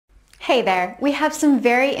Hey there, we have some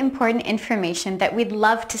very important information that we'd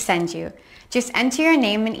love to send you. Just enter your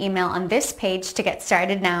name and email on this page to get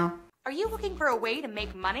started now. Are you looking for a way to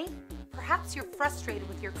make money? Perhaps you're frustrated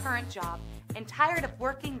with your current job and tired of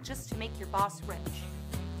working just to make your boss rich.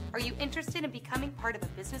 Are you interested in becoming part of a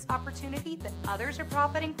business opportunity that others are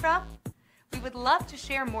profiting from? We would love to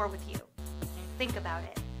share more with you. Think about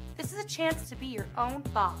it. This is a chance to be your own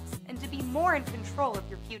boss and to be more in control of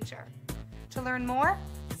your future. To learn more,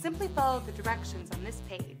 simply follow the directions on this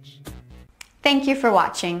page. Thank you for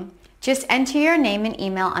watching. Just enter your name and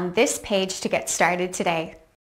email on this page to get started today.